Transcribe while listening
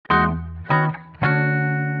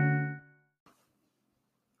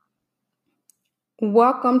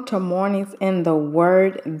Welcome to Mornings in the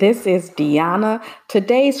Word. This is Deanna.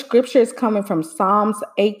 Today's scripture is coming from Psalms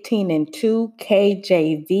 18 and 2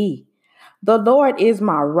 KJV. The Lord is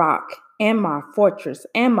my rock and my fortress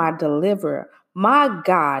and my deliverer, my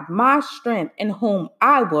God, my strength in whom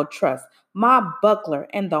I will trust, my buckler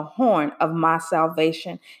and the horn of my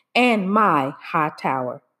salvation and my high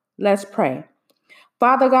tower. Let's pray.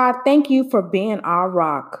 Father God, thank you for being our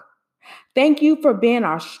rock. Thank you for being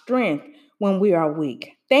our strength when we are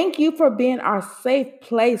weak. Thank you for being our safe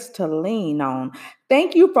place to lean on.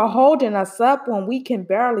 Thank you for holding us up when we can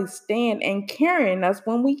barely stand and carrying us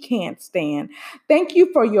when we can't stand. Thank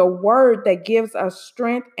you for your word that gives us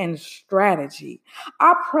strength and strategy.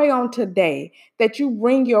 I pray on today that you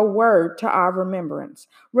bring your word to our remembrance.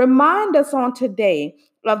 Remind us on today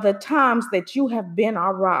of the times that you have been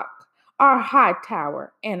our rock, our high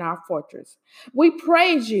tower, and our fortress. We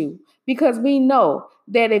praise you because we know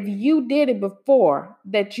that if you did it before,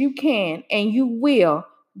 that you can and you will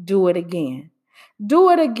do it again. Do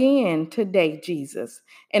it again today, Jesus.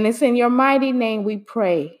 And it's in your mighty name we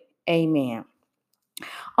pray. Amen.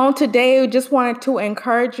 On today, I just wanted to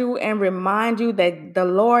encourage you and remind you that the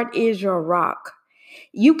Lord is your rock.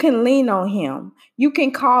 You can lean on him. You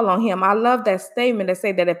can call on him. I love that statement that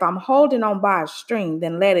say that if I'm holding on by a string,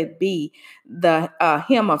 then let it be the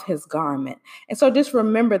hem of his garment. And so just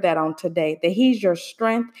remember that on today, that he's your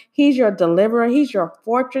strength. He's your deliverer. He's your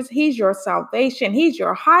fortress. He's your salvation. He's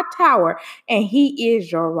your high tower, and he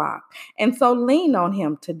is your rock. And so lean on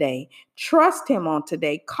him today. Trust him on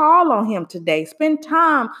today. Call on him today. Spend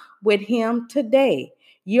time with him today.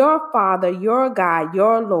 Your Father, your God,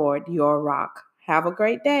 your Lord, your rock. Have a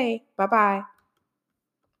great day. Bye-bye.